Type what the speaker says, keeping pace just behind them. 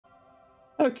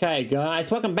Okay, guys,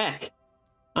 welcome back.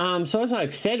 So as I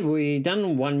said, we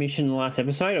done one mission in the last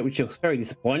episode, which was very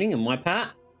disappointing on my part.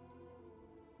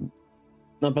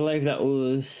 I believe that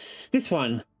was this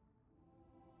one.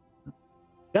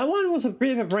 That one was a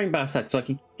bit of a brain buster, because I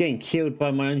keep getting killed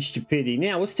by my own stupidity.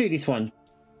 Now, let's do this one.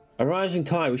 A rising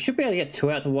tide. We should be able to get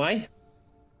two out of the way.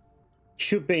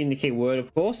 Should be in the key word,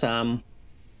 of course. Hopefully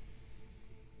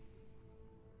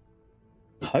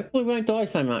we won't die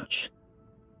so much.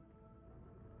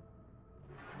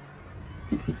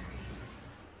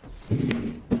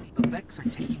 The Vex are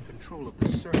taking control of the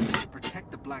surface to protect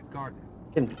the Black Garden.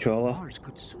 Controller. Mars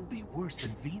could soon be worse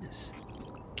than Venus.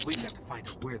 We've got to find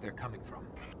out where they're coming from.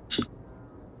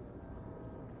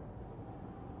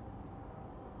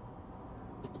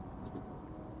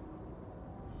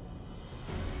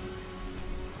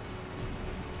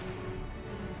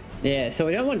 Yeah, so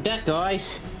we don't want that,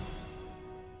 guys.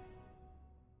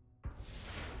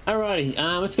 Alrighty,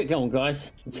 let's get going,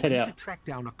 guys. Let's head out. To track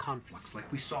down a conflux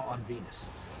like we saw on Venus.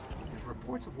 There's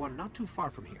reports of one not too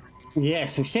far from here.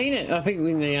 Yes, we've seen it. I think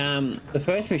in the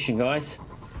first mission, guys.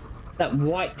 That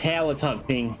white tower type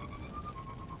thing.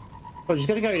 We're just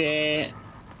gonna go there,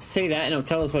 see that, and it'll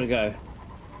tell us where to go.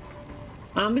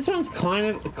 This one's kind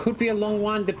of, it could be a long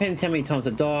one. Depends how many times I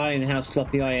die and how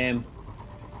sloppy I am.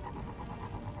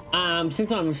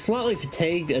 Since I'm slightly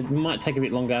fatigued, it might take a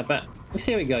bit longer, but we'll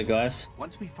see how we go, guys.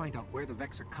 Once we find out where the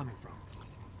Vex are coming from,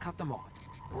 cut them off,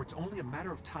 or it's only a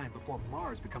matter of time before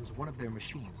Mars becomes one of their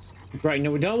machines. Great,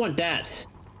 no, we don't want that.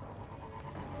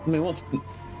 I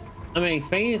mean,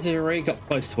 Venus has already got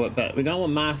close to it, but we don't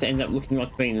want Mars to end up looking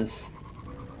like Venus.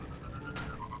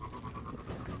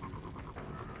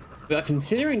 But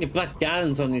considering the Black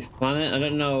Gardens on this planet, I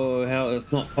don't know how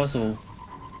it's not possible.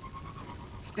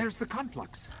 There's the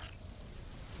conflux.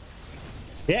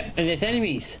 Yep, and there's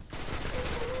enemies.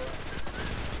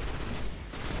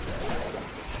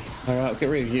 Alright, get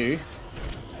rid of you.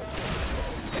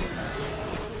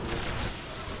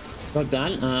 Well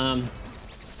done.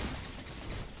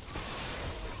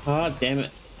 Oh, damn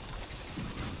it.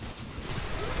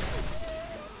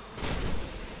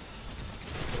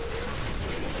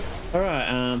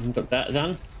 Alright, got that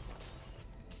done.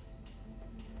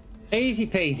 Easy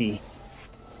peasy.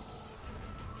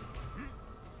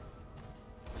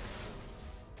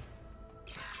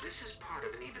 This is part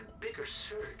of an even bigger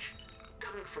surge,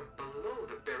 coming from below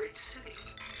the buried city.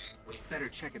 We better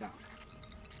check it out.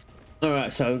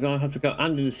 Alright, so we're gonna have to go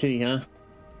under the city, huh?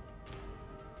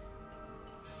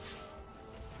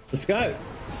 Let's go.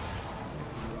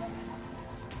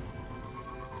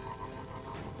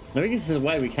 I think this is the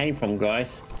way we came from,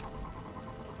 guys.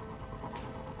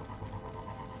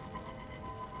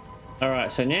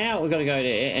 Alright, so now we've got to go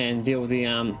there and deal with the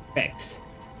Vex.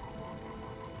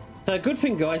 So good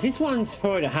thing, guys, this one's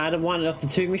probably the harder one of the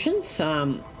two missions.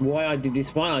 Why I did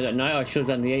this one, I don't know. I should have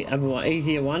done the other one,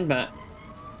 easier one, but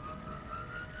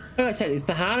like I said, it's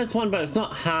the hardest one, but it's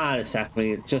not hard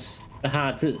exactly. It's just the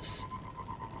hardest.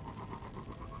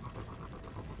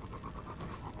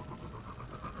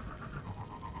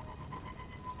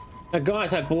 Now,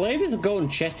 guys, I believe there's a golden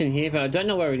chest in here, but I don't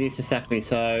know where it is exactly,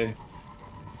 so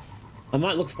I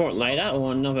might look for it later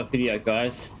or another video,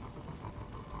 guys.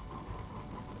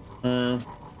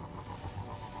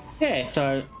 Yeah,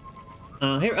 so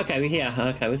here, okay, we're here.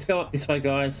 Okay, let's go up this way,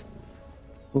 guys.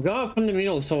 We'll go up from the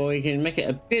middle so we can make it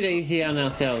a bit easier on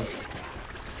ourselves.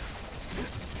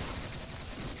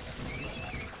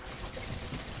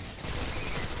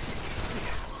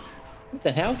 What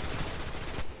the hell?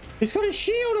 He's got a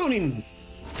shield on him!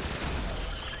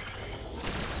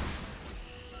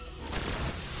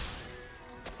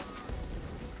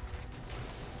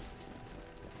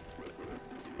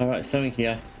 Alright, something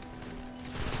here.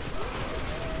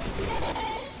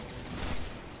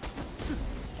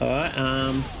 Alright,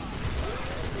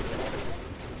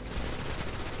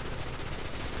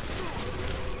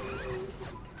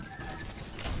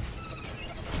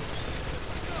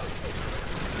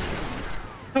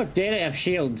 how dare they have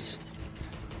shields?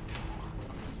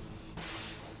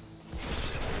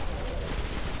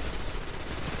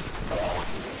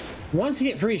 Once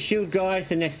you get through his shield, guys,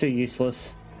 the next are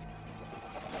useless.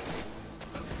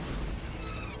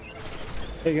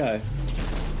 There you go.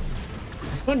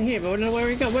 There's one here, but I don't know where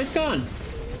he gone. Where's he gone?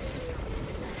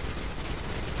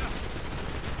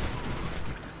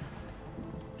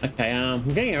 Okay, I'm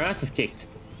getting our asses kicked.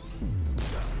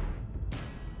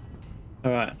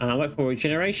 Alright, wait for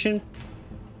regeneration.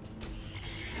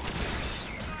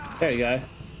 There you go.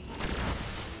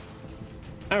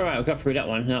 Alright, we got through that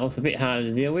one. That was a bit harder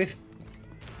to deal with.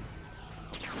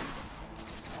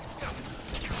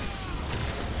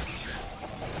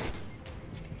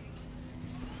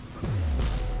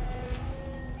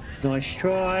 Nice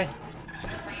try.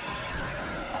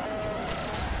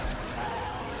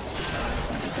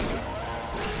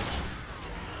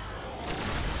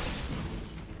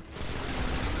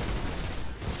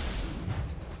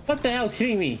 What the hell's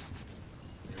hitting me?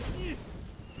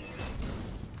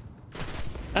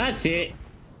 That's it.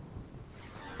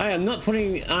 I am not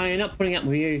putting up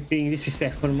with you being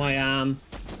disrespectful to my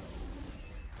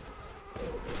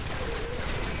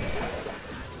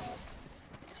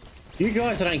You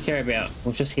guys I don't care about.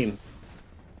 Well, just him.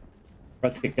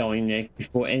 Let's get going there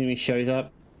before enemy shows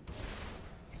up.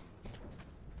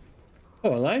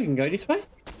 Oh, hello, you can go this way.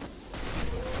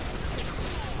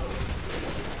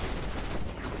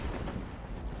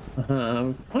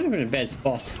 I'm kind of in a bad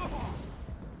spot.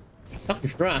 Lucky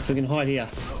for us, we can hide here.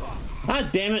 Ah,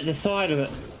 damn it, the side of it.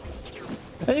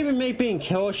 Even me being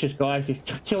cautious, guys,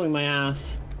 is killing my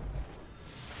ass.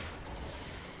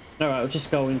 Alright, we'll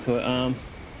just go into it.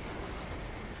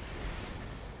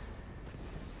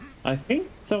 I think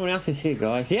someone else is here,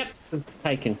 guys. Yep,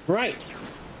 taken. Great.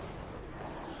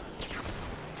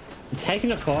 I'm taking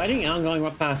the fighting, and I'm going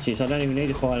right past you, so I don't even need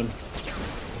to fight him.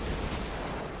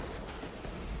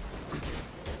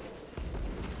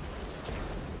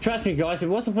 Trust me, guys, if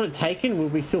it wasn't for it taken, we'll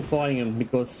be still fighting him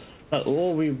because that's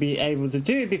all we'll be able to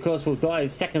do because we'll die the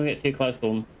second we get too close to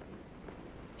him.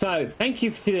 So, thank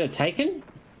you for the taken.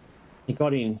 He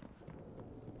got in.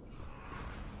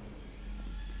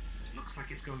 Looks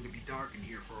like it's going to be dark in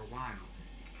here for a while.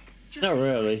 Not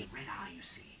really. Red eye, you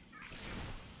see.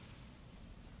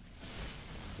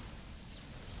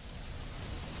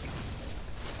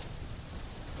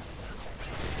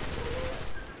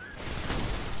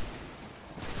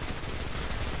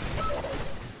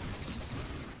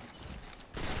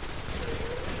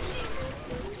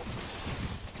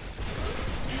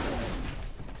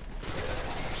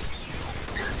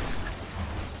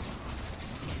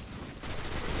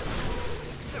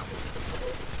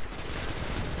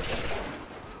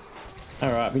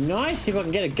 Alright, be nice if I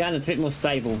can get a gun that's a bit more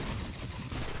stable.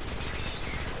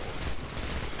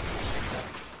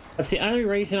 That's the only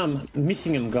reason I'm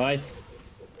missing them, guys.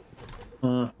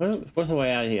 What's the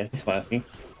way out of here? This way, I think.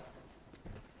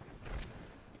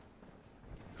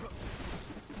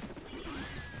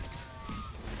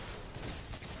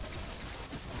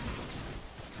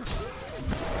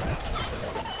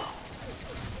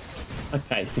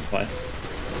 Okay, it's this way.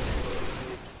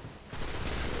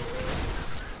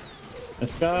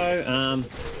 Let's go.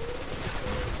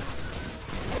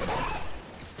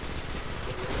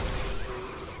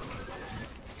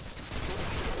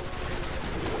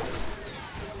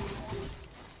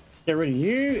 Get rid of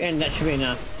you, and that should be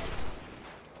enough.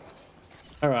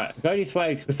 All right, go this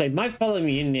way because they might follow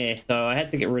me in there, so I had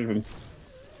to get rid of them.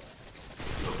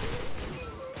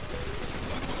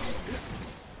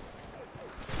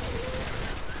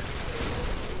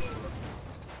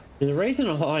 There's a reason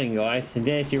I'm hiding, guys, and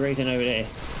there's your reason over there.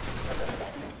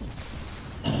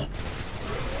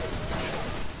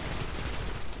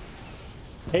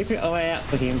 Keep your eye out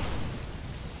for him.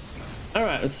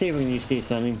 Alright, let's see if we can use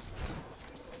this on him.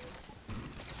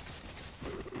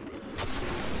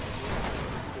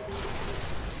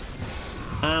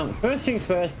 First things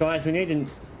first, guys, we need to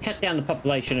cut down the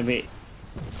population a bit.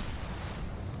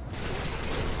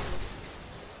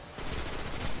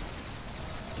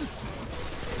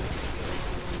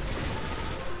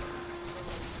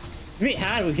 A bit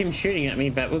hard with him shooting at me,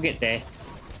 but we'll get there.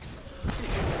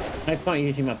 No point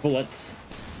using my bullets.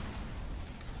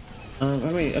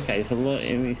 Okay, there's a lot of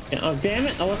enemies. Oh, damn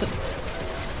it! I wasn't.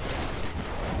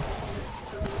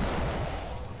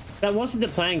 That wasn't the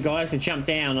plan, guys, to jump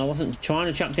down. I wasn't trying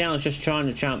to jump down. I was just trying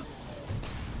to jump.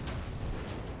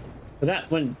 But that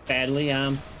went badly.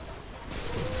 I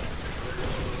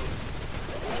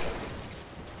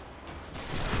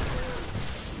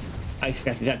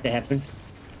expected that to happen.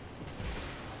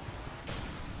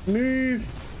 Move.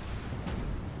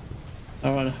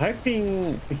 Alright, I'm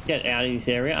hoping we can get out of this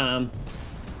area.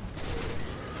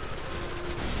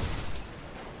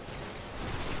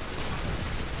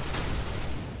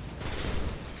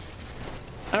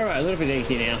 Alright, a little bit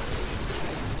easier now.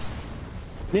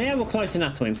 Now we're close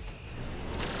enough to him.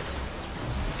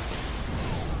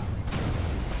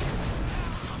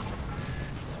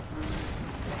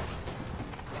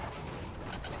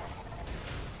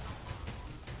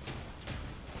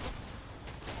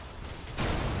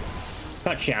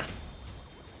 Gotcha.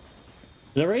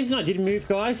 The reason I didn't move,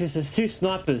 guys, is there's two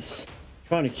snipers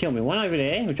trying to kill me. One over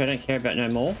there, which I don't care about no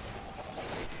more.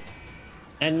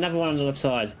 And another one on the left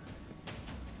side.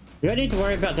 We don't need to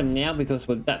worry about them now because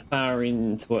we're that far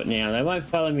into it now. They won't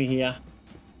follow me here.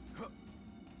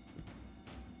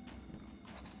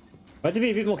 I had to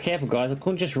be a bit more careful, guys. I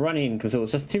couldn't just run in because there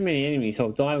was just too many enemies, so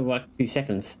I'll die in like a few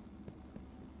seconds.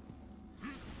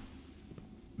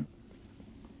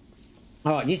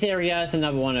 Alright, this area is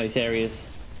another one of those areas.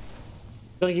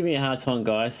 Gonna give me a hard time,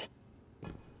 guys.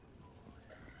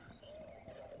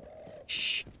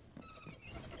 Shh.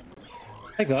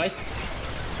 Hey, guys.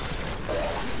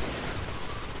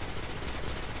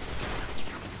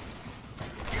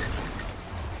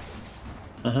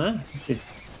 Uh-huh.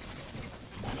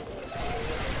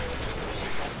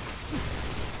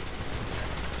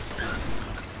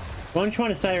 I'm trying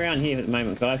to stay around here at the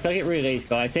moment, guys. Gotta get rid of these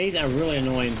guys. These are really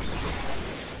annoying.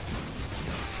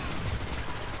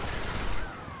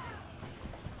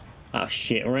 Oh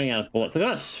shit, we're running out of bullets. I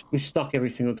got restock every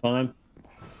single time.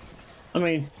 I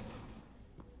mean...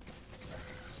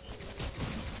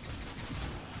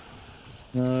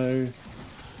 No...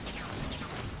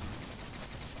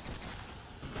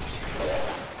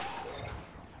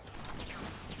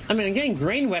 I mean, I'm getting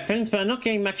green weapons, but I'm not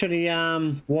getting much of the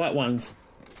white ones.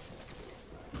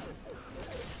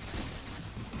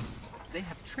 They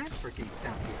have transfer gates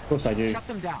down here. Of course I do. Shut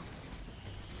them down.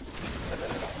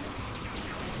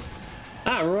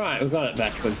 Ah, right, we got it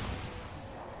back. Good.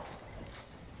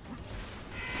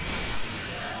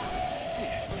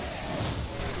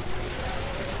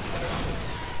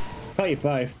 Got you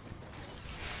both.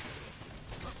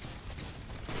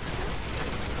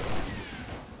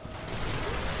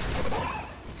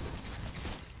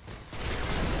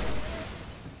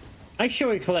 Make sure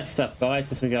we collect stuff,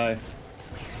 guys, as we go.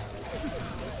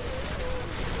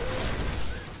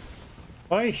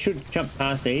 I should jump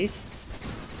past these.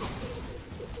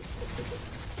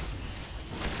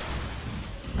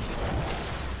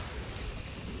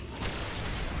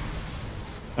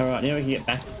 Alright, now we can get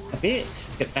back a bit.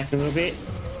 Get back a little bit.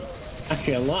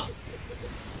 Actually, a lot.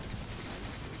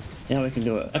 Now we can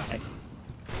do it. Okay.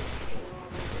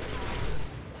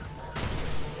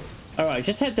 Alright,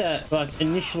 just had to, like,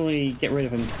 initially get rid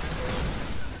of him.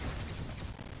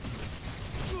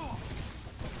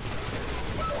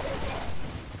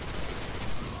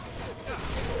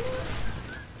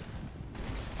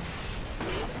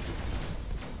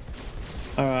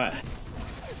 Alright.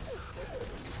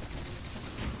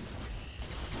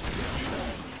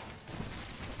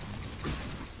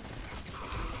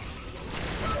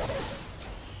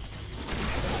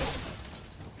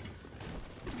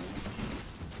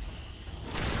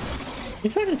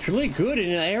 This weapon's really good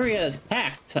in an area that's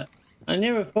packed. I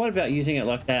never thought about using it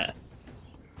like that.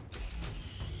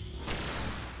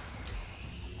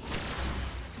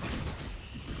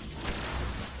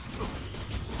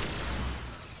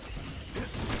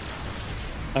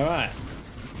 Alright.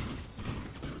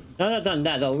 Now that I've done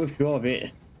that, I'll withdraw a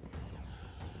bit.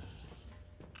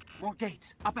 More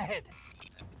gates up ahead.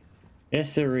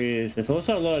 Yes, there is. There's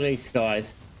also a lot of these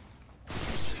guys.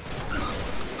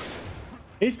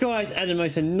 These guys are the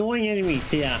most annoying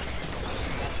enemies here.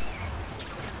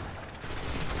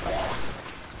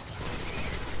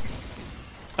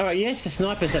 Alright, yes, the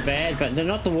snipers are bad, but they're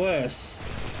not the worst.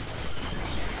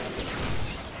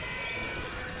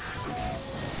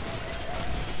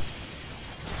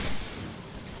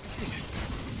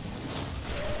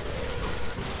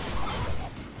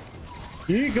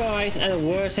 You guys are the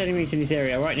worst enemies in this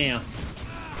area right now.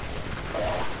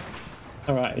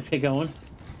 Alright, let's get going.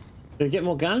 Did we get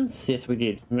more guns? Yes, we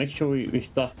did. Make sure we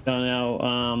stocked on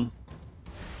our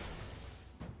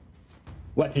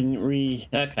weaponry.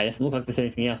 Okay, doesn't look like there's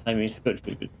anything else. I mean, it's good,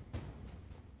 good, good.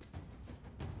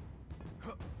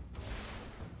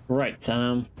 Great.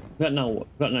 Got no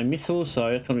missiles,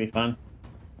 so that's gonna be fun.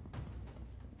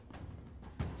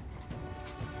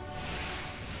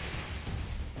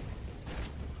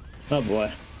 Oh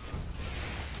boy.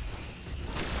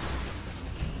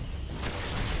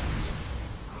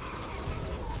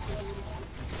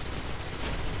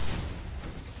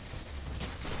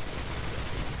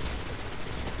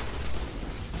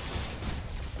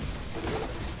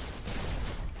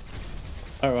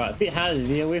 Alright, a bit harder to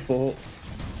deal with, or...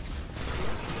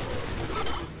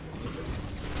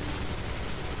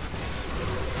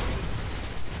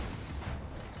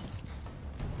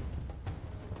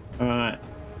 Alright.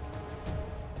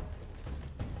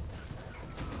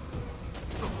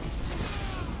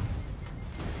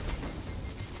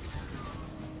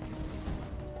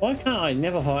 Why can't I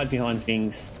never hide behind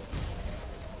things?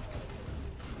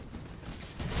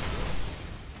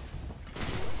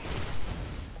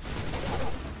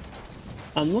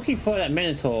 I'm looking for that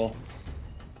Minotaur.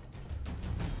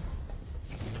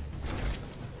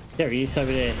 There he is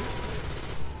over there.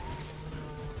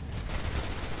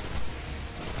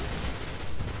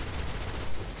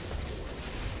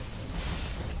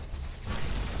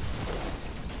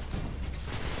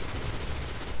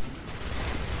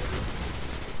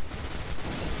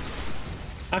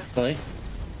 Actually,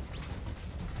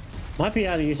 might be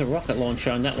able to use a rocket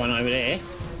launcher on that one over there.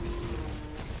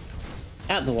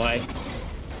 Out the way.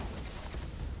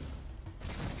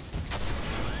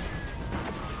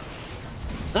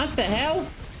 What the hell?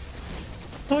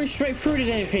 Going straight through to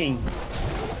that thing.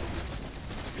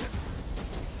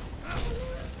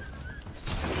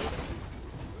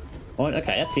 Oh,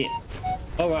 okay, that's it.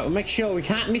 Alright, we'll make sure we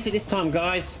can't miss it this time,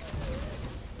 guys.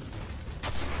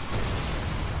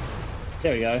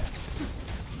 There we go.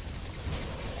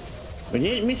 We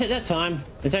didn't miss it that time.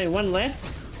 There's only one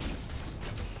left.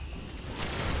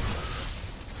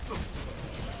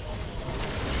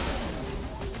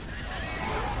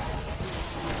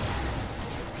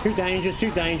 Too dangerous,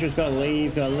 too dangerous. Gotta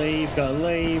leave, gotta leave, gotta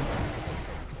leave.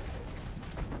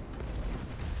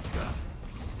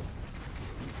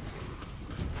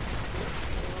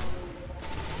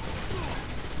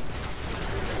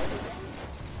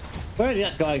 Where did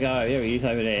that guy go? There he is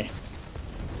over there.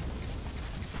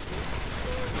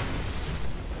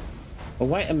 Well,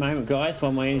 wait a moment, guys,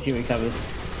 while my energy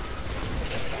recovers.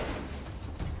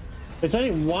 There's only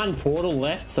one portal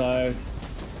left, so...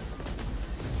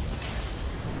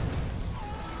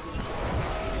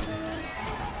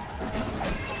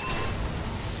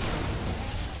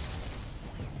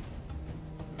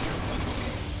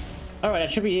 Alright,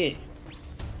 that should be it.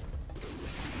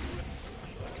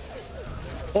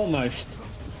 Almost.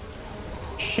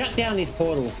 Shut down this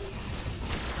portal.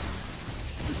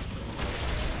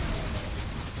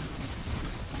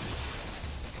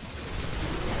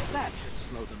 That should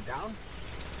slow them down.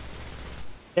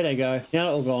 There they go. Now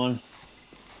they're all gone.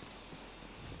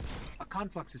 A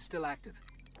conflux is still active.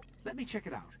 Let me check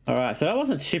it out. Alright, so that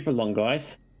wasn't super long,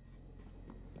 guys.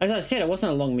 As I said, it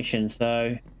wasn't a long mission,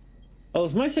 so... It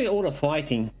was mostly all the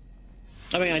fighting.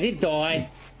 I mean, I did die.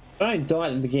 But I died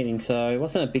at the beginning, so it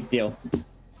wasn't a big deal.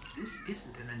 This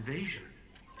isn't an invasion.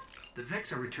 The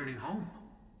Vex are returning home.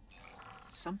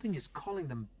 Something is calling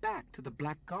them back to the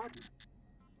Black Garden.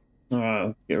 Alright,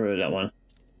 I'll get rid of that one.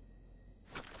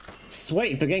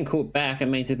 Sweet, if they're getting caught back, it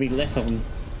means there'd be less of them.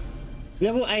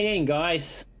 Level 18,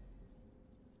 guys.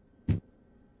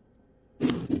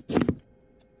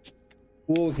 Ooh,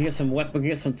 we can get some weapons, we can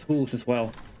get some tools as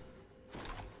well.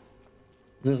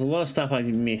 There's a lot of stuff I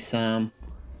did miss. Let's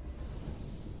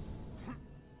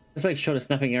make sure there's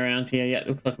nothing around here. Yeah,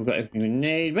 looks like we've got everything we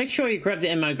need. Make sure you grab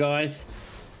the ammo, guys.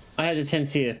 I had a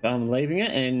tendency of leaving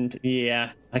it, and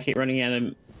yeah, I keep running out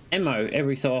of ammo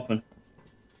every so often.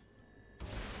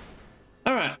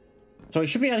 Alright, so we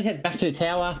should be able to head back to the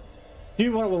tower,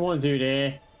 do what we want to do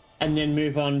there, and then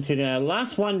move on to the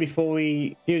last one before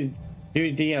we do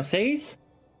DLCs.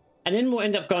 And then we'll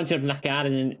end up going to the Black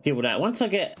Garden and deal with that. Once I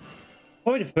get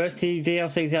probably the first two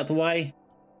DLCs out the way.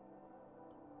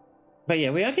 But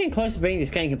yeah, we are getting close to beating this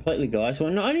game completely, guys.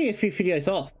 We're not only a few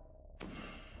videos off.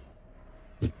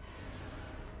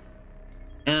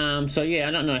 So yeah,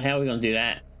 I don't know how we're gonna do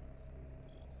that.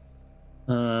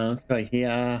 Let's go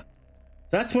here.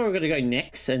 That's where we're gonna go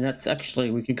next, and that's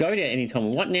actually, we could go there anytime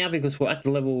we want now because we're at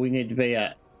the level we need to be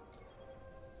at.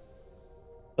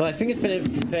 Well, I think it's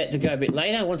better to go a bit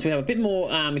later once we have a bit more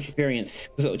experience,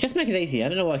 because it'll just make it easier. I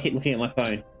don't know why I keep looking at my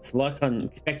phone. It's like I'm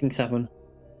expecting something.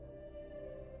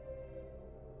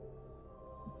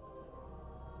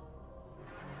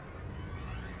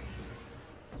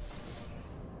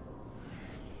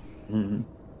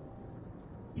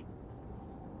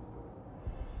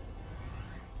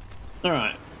 All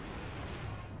right.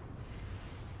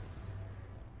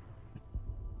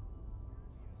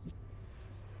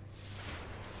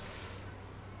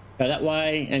 Go that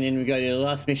way, and then we go to the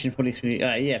last mission for this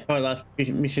video. Yeah, probably last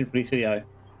mission for this video.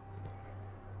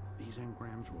 These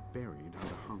engrams were buried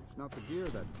under hunks. Not the gear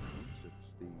that moves,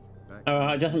 it's the back.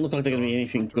 Alright, it doesn't look like they're gonna be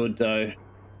anything good though.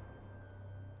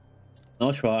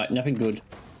 I'll try it, nothing good.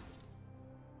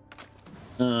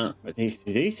 But these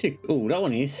two, oh, that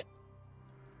one is.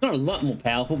 Not a lot more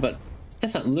powerful, but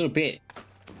just a little bit.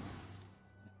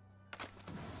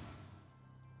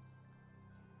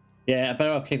 Yeah,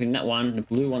 better off keeping that one. The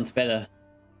blue one's better.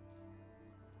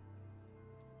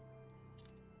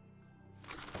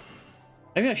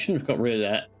 Maybe I shouldn't have got rid of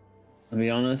that, to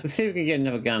be honest. Let's see if we can get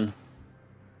another gun.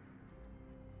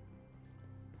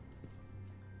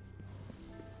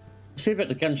 Let's see about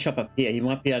the gun shop up here. He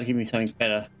might be able to give me something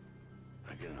better.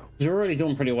 Because we're already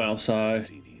doing pretty well, so...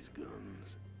 See these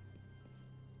guns.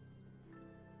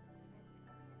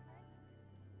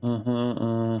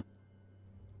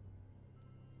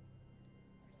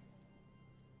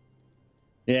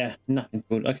 Yeah, nothing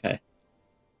good. Okay.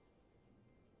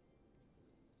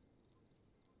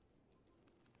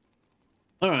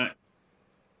 All right.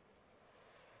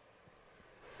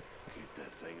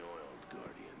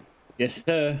 Yes,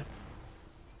 sir.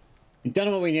 We've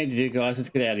done what we need to do, guys. Let's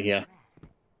get out of here.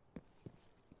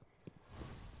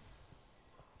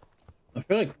 I'm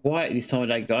really quiet this time of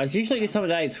day, guys. Usually this time of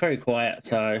day it's very quiet,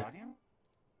 so...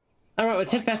 Alright,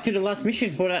 let's head back to the last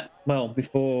mission for that. Well,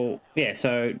 before... Yeah,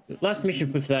 so last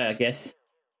mission for today, I guess.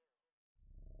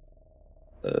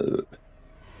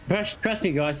 Trust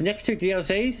me, guys, the next two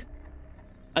DLCs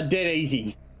are dead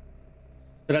easy.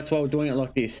 So that's why we're doing it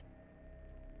like this.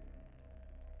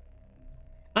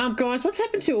 Guys, what's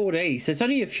happened to all these? There's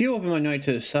only a few of them I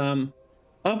noticed. I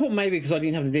thought maybe because I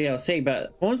didn't have the DLC,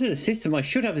 but onto the system I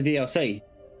should have the DLC.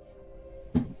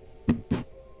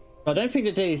 I don't think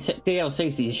the DLC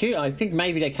is the issue. I think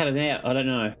maybe they cut it out. I don't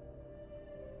know.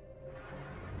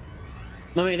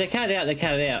 I mean, they cut it out, they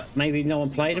cut it out. Maybe no one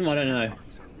played them, I don't know. I'm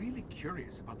really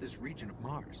curious about this region of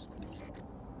Mars.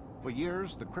 For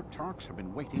years, the Cryptarchs have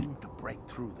been waiting to break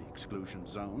through the exclusion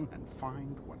zone and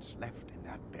find what's left in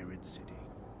that buried city.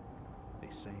 They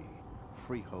say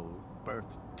Freehold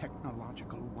birthed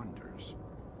technological wonders.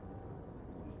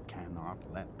 We cannot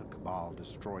let the Cabal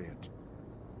destroy it.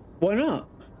 Why not?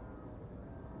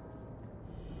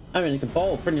 I mean, the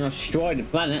Cabal pretty much destroyed the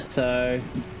planet, so...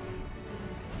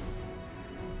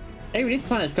 Even this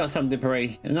planet's got some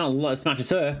debris. Not a lot as much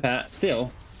as Earth, but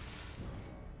still.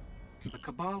 The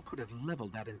Cabal could have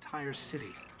leveled that entire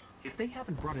city. If they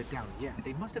haven't brought it down yet,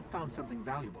 they must have found something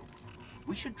valuable.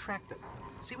 We should track them,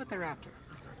 see what they're after.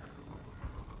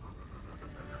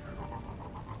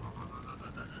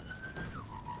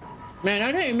 Man,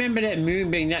 I don't remember that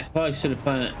moon being that close to the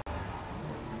planet.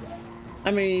 I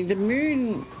mean, the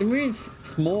moon's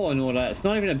small and all that. It's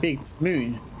not even a big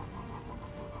moon.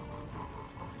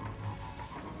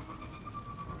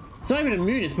 It's not even a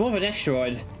moon, it's more of an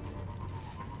asteroid.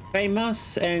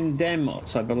 Famous and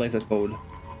Demos, I believe they're called.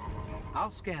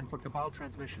 I'll scan for Cabal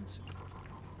transmissions.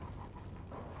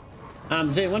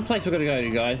 There's one place we're gonna go to,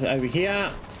 guys. Over here.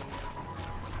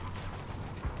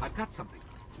 I've got something.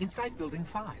 Inside building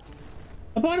 5.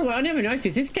 Oh, by the way, I never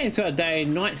noticed. This game's got a day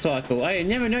and night cycle. I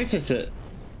never noticed it.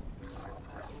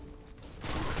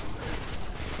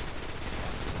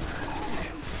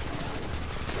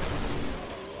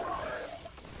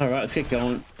 Alright, let's get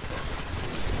going.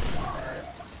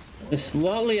 They're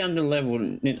slightly under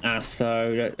leveled than us,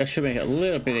 so that should make it a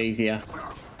little bit easier.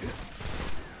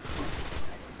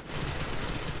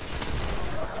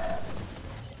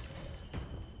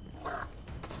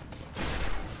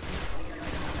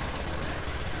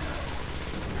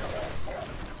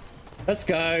 Let's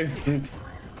go.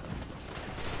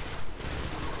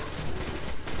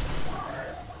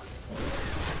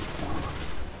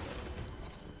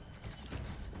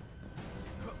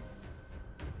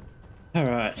 All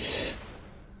right.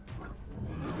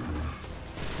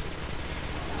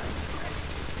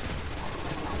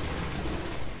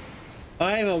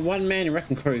 I am a one-man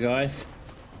wrecking crew, guys.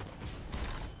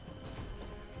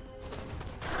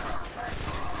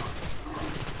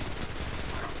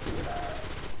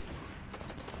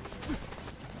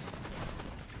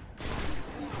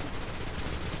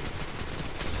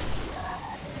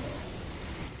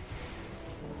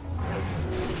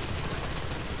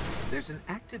 There's an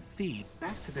active feed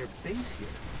back to their base here.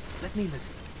 Let me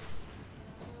listen.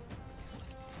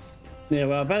 Yeah,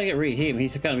 well, I better get rid of him.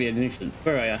 He's going to be a nuisance.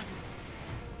 Where are you?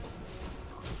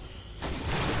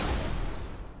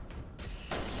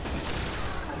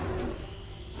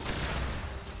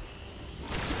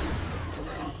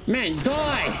 Man,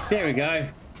 die! There we go.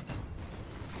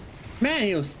 Man,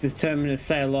 he was determined to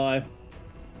stay alive.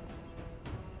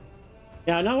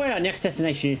 Now, I know where our next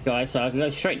destination is, guys, so I can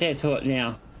go straight there to it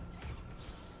now.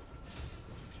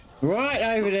 Right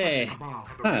over there.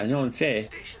 Oh, no one's there.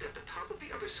 Stationed at the top of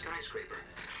the other skyscraper.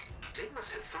 They must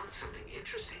have found something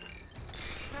interesting.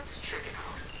 Let's check it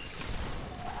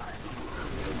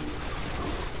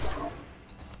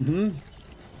out.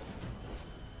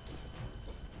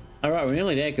 Alright, we're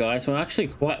nearly there, guys. We're actually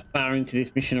quite far into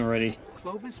this mission already.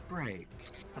 Clovis Bray,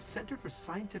 a center for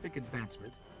scientific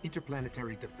advancement,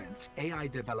 interplanetary defense, AI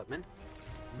development,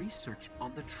 research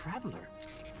on the Traveler.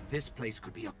 This place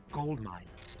could be a gold mine.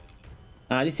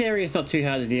 This area is not too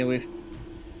hard to deal with.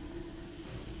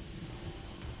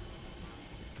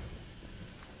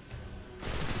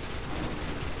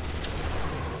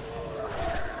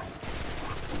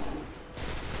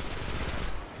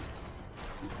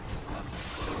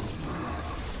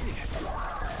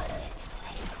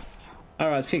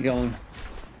 Alright, let's keep going.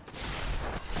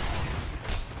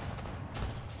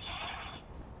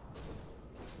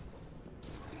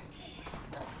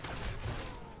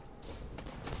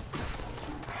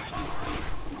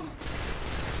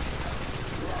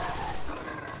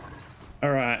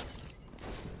 Alright.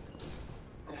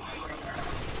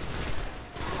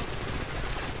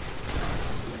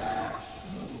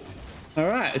 All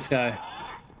right, let's go.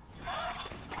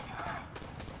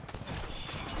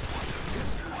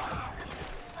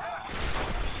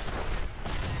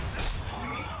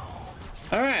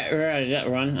 All right, we're out of that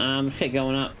run. Let's get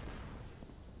going up.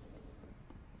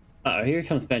 Uh oh, here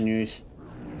comes bad news.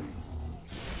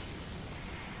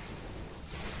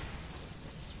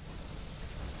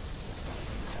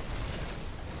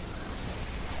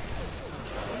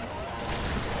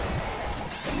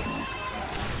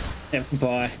 Yeah,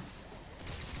 bye.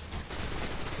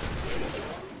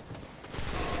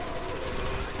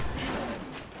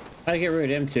 Gotta get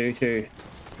rid of them too.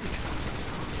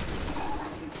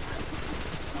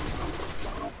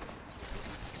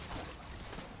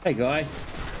 Hey guys.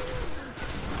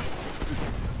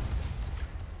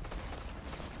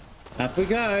 Up we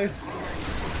go.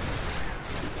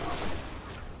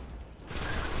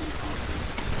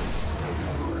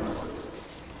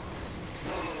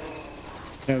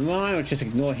 Never mind, we'll just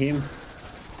ignore him.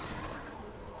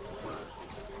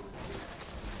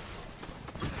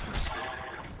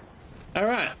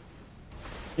 Alright.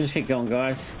 Just keep going,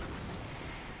 guys.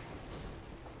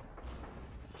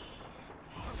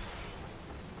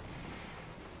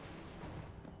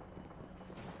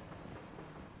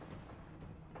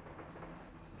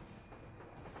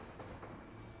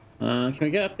 Can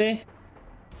we get up there?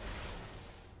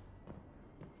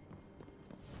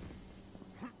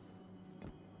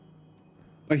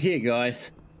 We're here,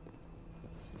 guys.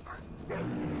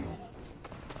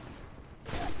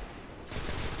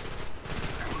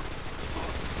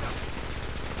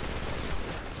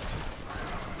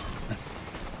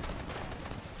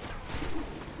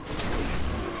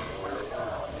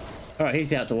 All right,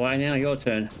 he's out the way now. Your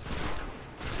turn.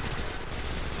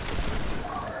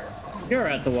 You're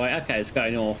out the way. Okay, let's go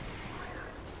north.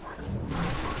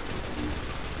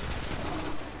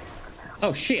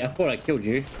 Oh shit, I thought I killed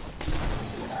you.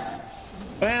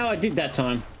 Well, I did that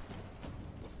time.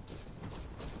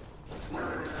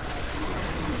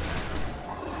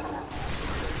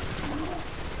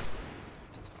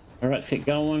 All right, let's get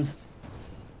going.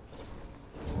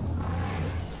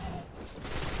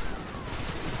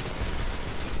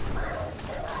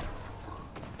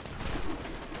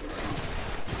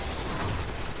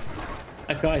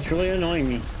 That guy's really annoying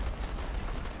me.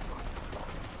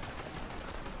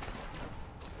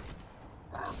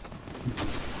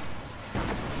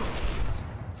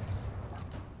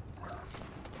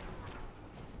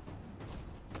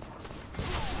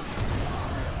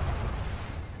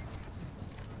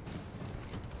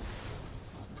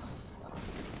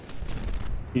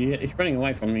 Yeah, he's running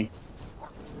away from me.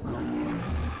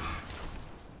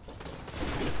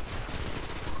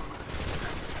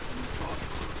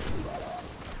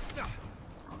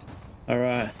 All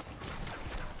right.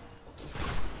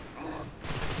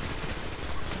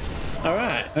 All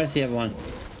right, where's the other one?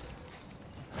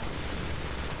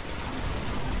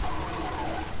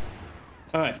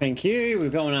 All right, thank you. We're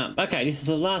going up. Okay, this is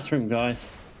the last room,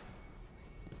 guys.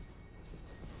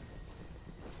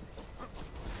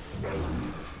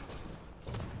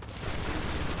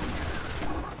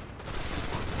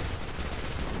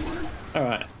 All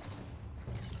right.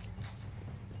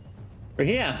 We're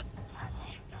here.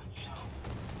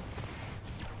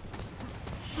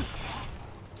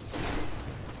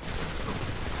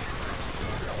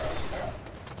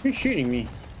 Who's shooting me?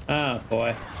 Oh,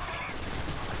 boy.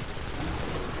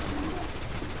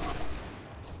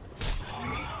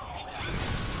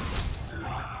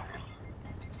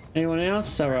 Anyone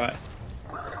else? All right.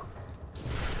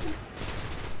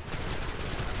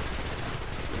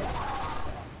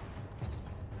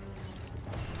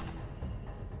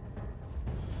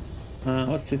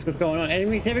 What's this? What's going on?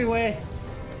 Enemies everywhere.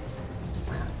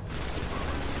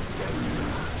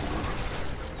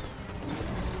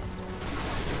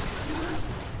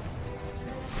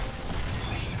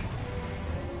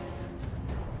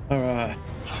 All right.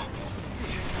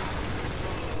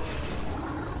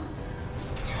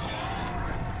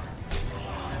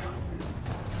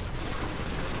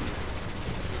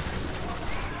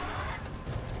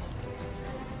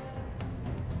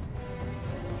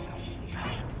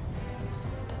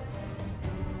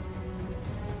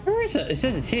 Where is it? It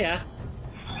says it's here.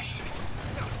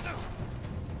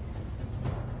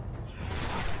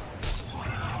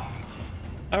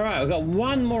 All right, we've got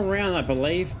one more round, I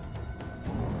believe.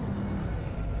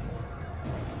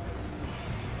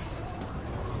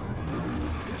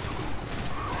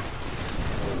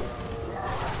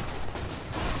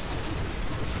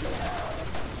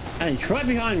 And he's right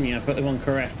behind me. I put the one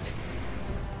correct.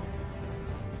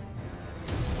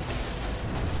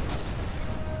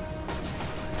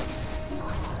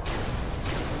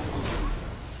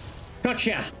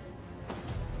 Gotcha.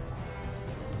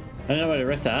 don't know where the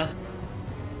rest are.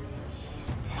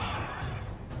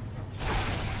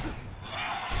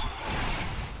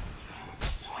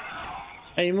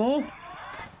 Any more?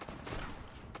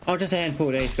 Oh, just a handful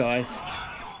of these guys.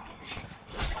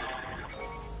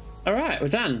 Alright, we're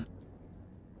done.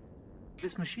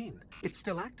 This machine, it's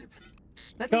still active.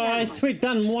 Guys, we've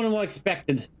done more than what I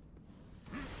expected.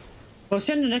 Well,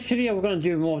 see in the next video, we're going to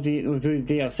do more of the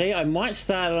DLC. I might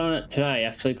start on it today,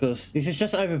 actually, because this is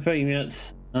just over 30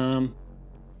 minutes. The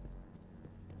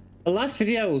last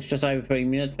video was just over 30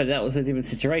 minutes, but that was a different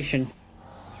situation.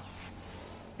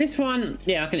 This one,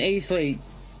 yeah, I can easily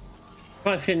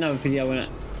probably fit another video in it.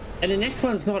 And the next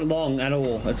one's not long at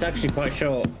all. It's actually quite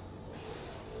short.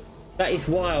 That is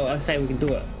why I say we can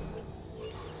do it.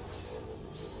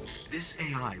 This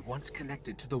AI once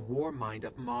connected to the war mind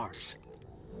of Mars.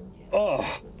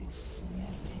 Oh.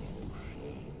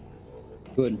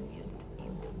 Good.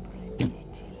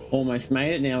 Almost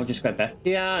made it. Now I'll just go back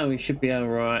here and we should be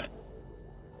alright.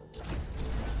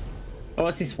 Oh,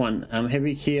 what's this one?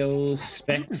 Heavy kills,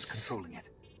 specs. Controlling it.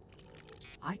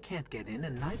 I can't get in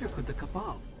and neither could the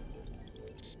Cabal.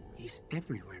 He's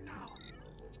everywhere now.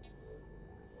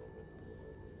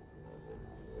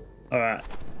 Alright.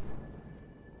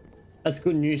 That's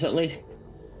good news at least.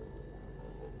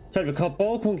 So the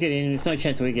Cabal couldn't get in, there's no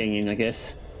chance of we getting in, I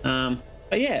guess.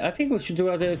 But yeah, I think we should do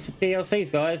our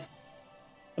DLCs, guys.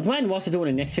 The plan was to do it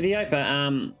in the next video, but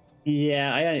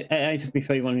yeah, it only took me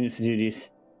 31 minutes to do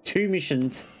this. 2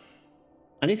 missions.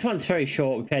 And this one's very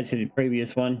short compared to the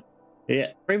previous one.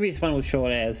 Yeah, previous one was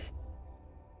short as.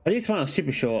 But this one was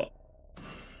super short.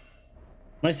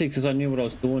 Mostly because I knew what I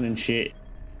was doing and shit.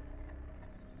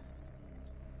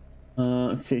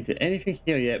 Let's see, is there anything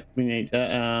here? Yep, we need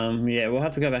that. Yeah, we'll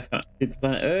have to go back up to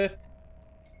planet Earth.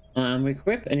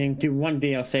 Equip and then do one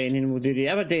DLC and then we'll do the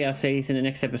other DLCs in the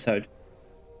next episode.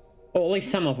 Or at least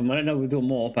some of them. I don't know if we'll do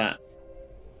more, but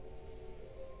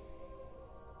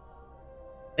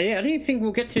yeah, I didn't think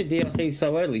we'll get to the DLC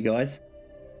so early, guys.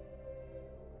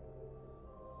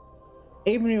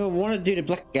 Even if I wanted to do the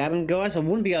Black Garden, guys, I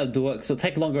wouldn't be able to do it because it'll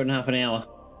take longer than half an hour.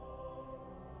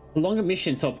 A longer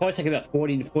mission, so it'll probably take about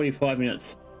 40 to 45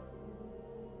 minutes.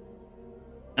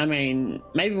 I mean,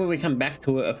 maybe when we come back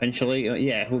to it eventually,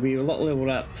 yeah, we'll be a lot leveled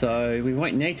up, so we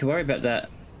won't need to worry about that.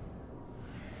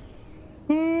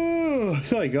 Ooh,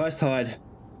 sorry guys, tired.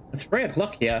 It's 3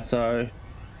 o'clock here, so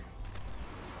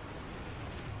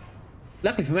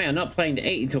luckily for me, I'm not planning to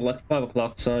eat until like 5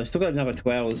 o'clock, so I've still got another 2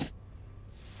 hours.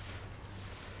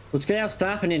 So let's get our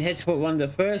stuff and then head to one of the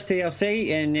first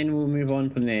DLC, and then we'll move on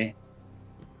from there.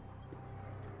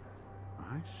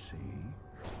 I see.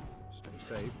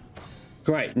 Stay safe.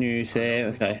 Great news there.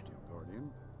 Okay.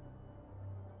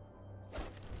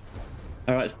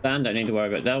 Alright, it's done. Don't need to worry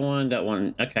about that one. That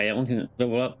one. Okay, that one can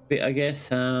level up a bit, I guess.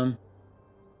 Don't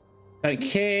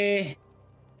care.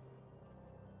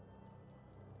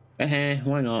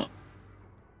 Why not?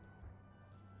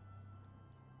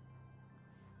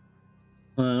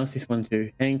 What's this one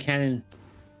too? Hand cannon.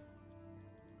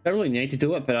 Don't really need to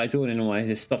do it, but I do it anyway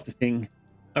to stop the thing.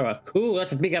 Alright, cool.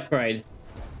 That's a big upgrade.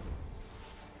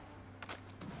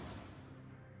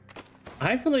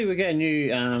 Hopefully we get a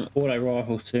new auto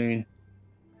rifle soon.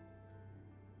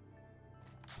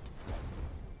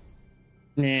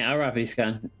 Nah, alright, this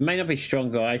gun. It may not be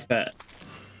strong, guys, but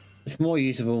it's more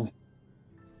usable.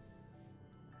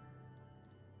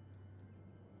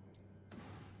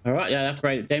 Alright, yeah,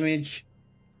 upgraded damage.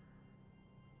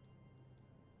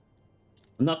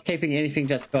 I'm not keeping anything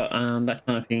that's got that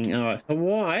kind of thing. Alright, so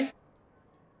why?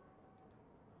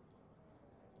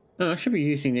 Oh, I should be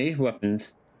using these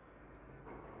weapons.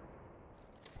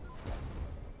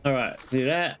 Alright, do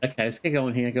that. Okay, let's get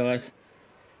going here, guys.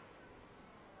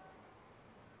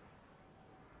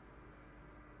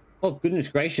 Oh, goodness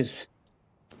gracious.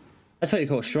 That's what you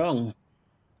call strong.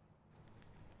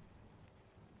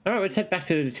 Alright, let's head back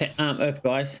to the Earth,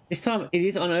 guys. This time it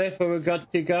is on Earth where we've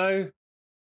got to go.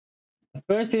 The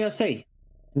first DLC.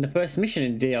 And the first mission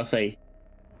in the DLC.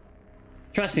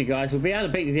 Trust me, guys, we'll be able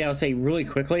to beat the DLC really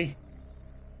quickly.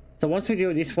 So once we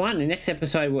do this one, the next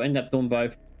episode we'll end up doing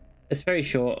both. It's very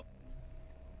short.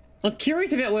 I'm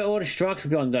curious about where all the strikes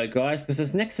have gone though, guys, because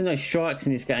there's next to no strikes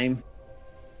in this game.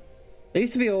 They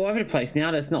used to be all over the place.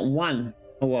 Now there's not one.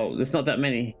 Oh well, there's not that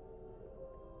many.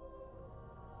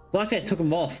 Like they took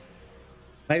them off.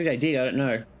 Maybe they did, I don't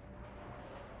know.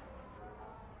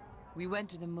 We went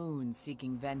to the moon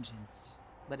seeking vengeance,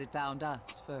 but it found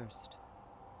us first.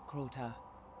 Crota,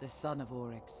 the son of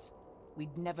Oryx.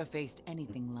 We'd never faced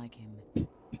anything like him. In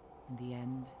the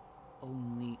end,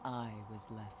 only I was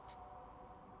left.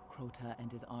 Crota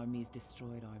and his armies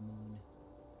destroyed our moon.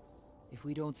 If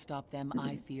we don't stop them,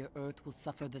 I fear Earth will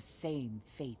suffer the same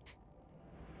fate.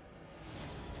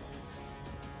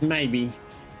 Maybe.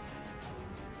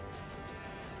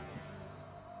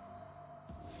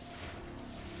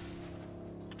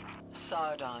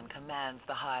 Sardon commands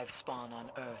the hive spawn on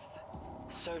Earth.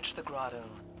 Search the grotto,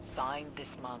 find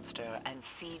this monster, and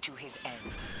see to his end.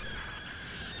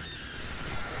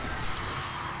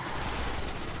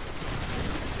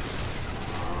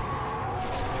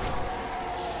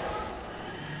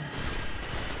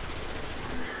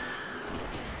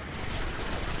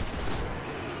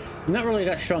 Not really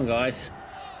that strong, guys.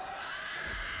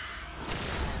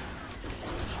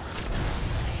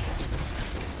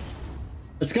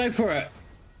 Let's go for it.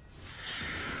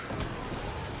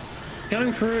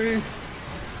 Going through.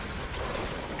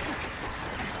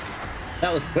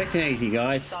 That was quick and easy,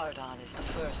 guys. Sardon is the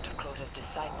first of Crota's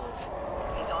disciples.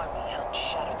 His army helped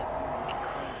shatter the moon and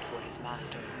claimed for his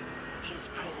master. His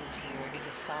presence here is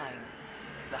a sign.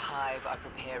 The Hive are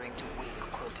preparing to wake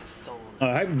Crota's soul.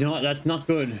 I hope not. That's not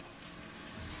good.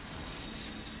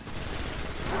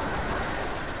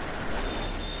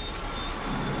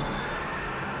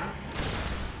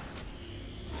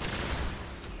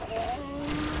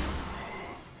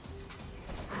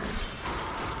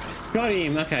 Got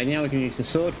him. Okay, now we can use the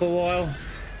sword for a while.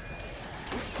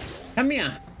 Come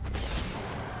here.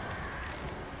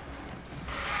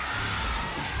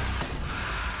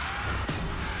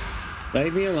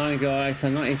 Leave me alone, guys.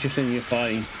 I'm not interested in your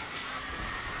fighting.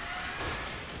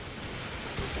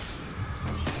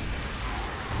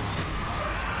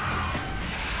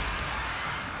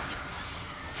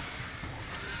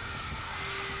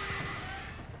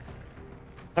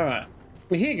 Alright.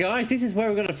 We're here, guys. This is where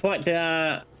we're going to fight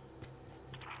the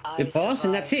boss,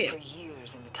 and that's it. For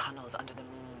years in the tunnels under the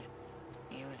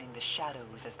moon, using the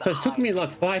shadows as the So it took me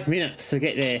like 5 minutes to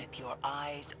get there. Keep your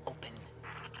eyes open.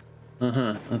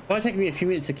 It might take me a few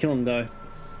minutes to kill him, though.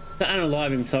 To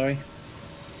unalive him, sorry.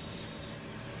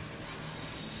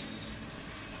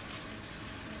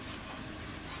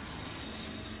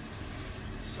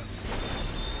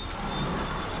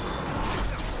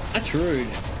 That's rude.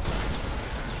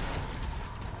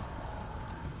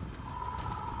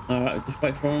 Alright, just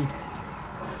wait for him.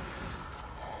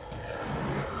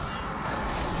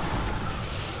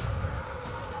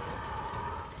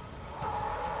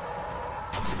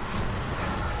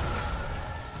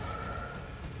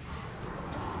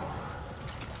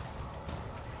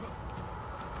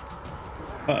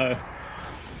 Uh-oh.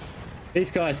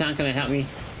 These guys aren't going to help me.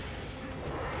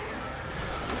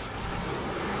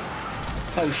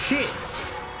 Oh, shit!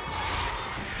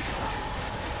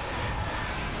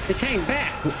 They came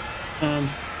back!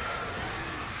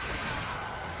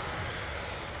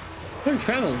 Couldn't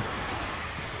travel.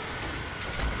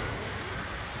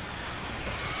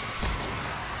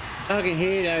 I can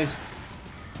hear those.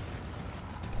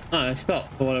 Oh, they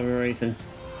stopped for whatever reason.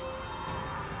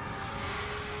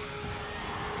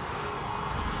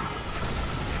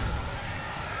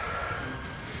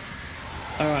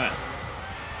 Alright.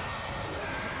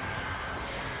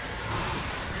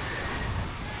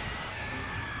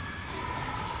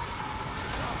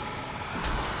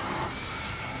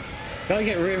 Gotta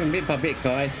get rid of him bit by bit,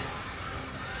 guys.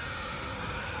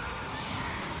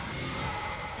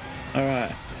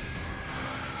 Alright.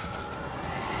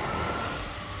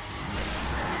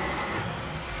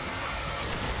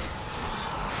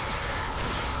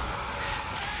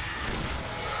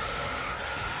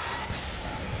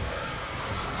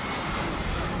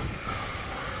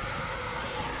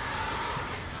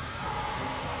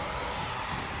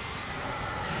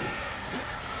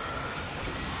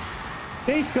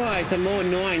 These guys are more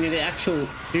annoying than the actual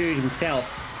dude himself.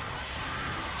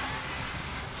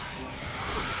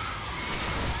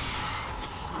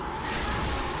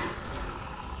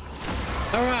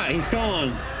 Alright, he's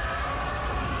gone.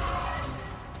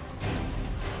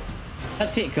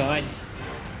 That's it, guys.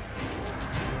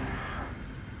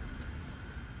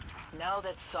 Now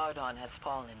that Sardon has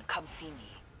fallen, come see me.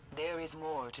 There is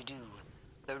more to do.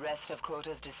 The rest of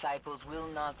Crota's disciples will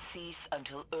not cease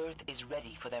until Earth is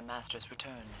ready for their master's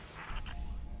return.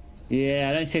 Yeah,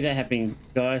 I don't see that happening,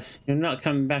 guys. You're not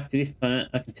coming back to this planet,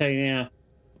 I can tell you now.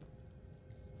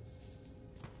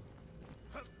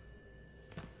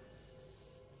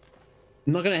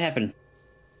 Not gonna happen.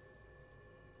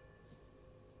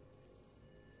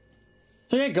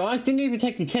 So yeah, guys, didn't even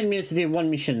take me 10 minutes to do one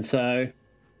mission, so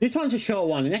this one's a short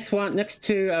one. The next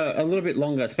two are a little bit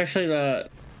longer, especially the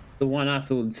one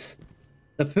afterwards.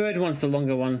 The third one's the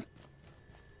longer one.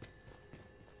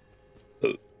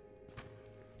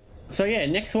 So yeah,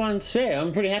 next one's, yeah,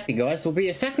 I'm pretty happy, guys. We'll be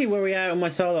exactly where we are on my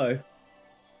solo.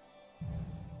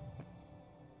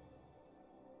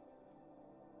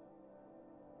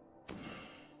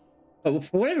 But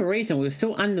for whatever reason, we're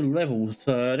still under level,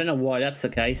 so I don't know why that's the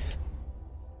case.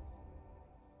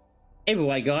 Either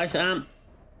way, guys,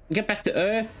 get back to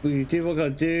Earth. We do what we gotta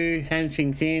do, hand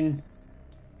things in.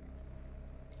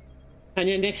 And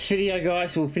then next video,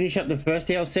 guys, we'll finish up the first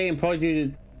DLC and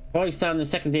probably start on the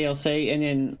second DLC. And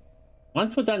then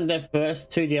once we're done the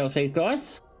first 2 DLCs,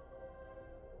 guys,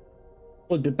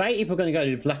 we'll debate if we're going to go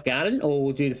to the Black Garden or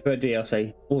we'll do the third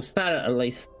DLC. We'll start it at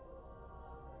least.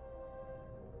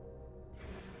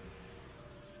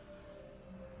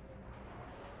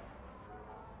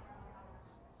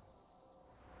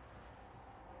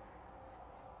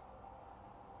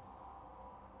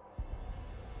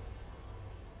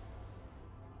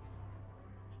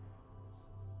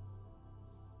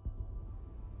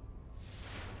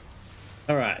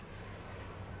 All right.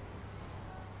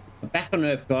 We're back on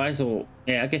Earth, guys, or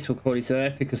yeah, I guess we'll call this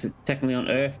Earth because it's technically on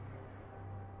Earth.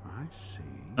 I see.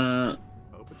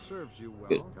 Hope it serves you well.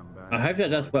 Good. Come back. I hope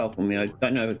that does well for me. I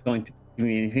don't know if it's going to give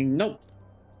me anything. Nope.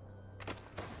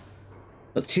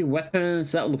 Got 2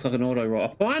 weapons. That looks like an auto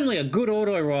rifle. Finally, a good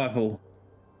auto rifle.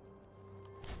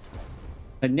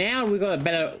 And now we got a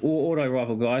better auto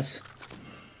rifle, guys.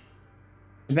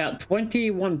 About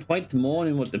 21 points more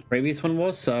than what the previous one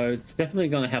was, so it's definitely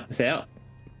going to help us out.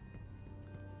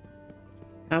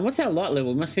 What's our light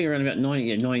level? It must be around about 90,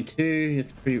 yeah, 92.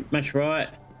 That's pretty much right.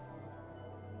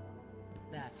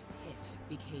 That pit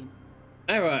became.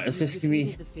 All right, let's just give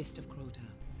me. The fist of Crota,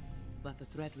 but the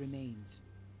threat remains.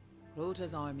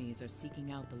 Crota's armies are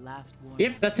seeking out the last war.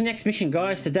 Yep, that's the next mission,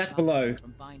 guys. The dark below.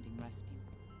 From finding rescue.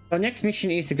 Our next mission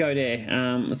is to go there.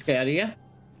 Let's get out of here.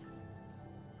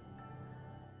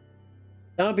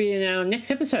 That'll be in our next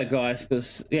episode, guys,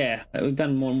 because yeah, we've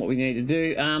done more than what we need to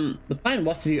do. The plan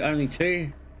was to do only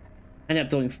 2, ended up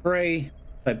doing 3,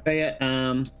 so be it.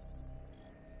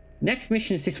 Next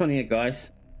mission is this one here,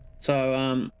 guys.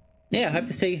 So yeah, I hope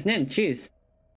to see you then. Cheers.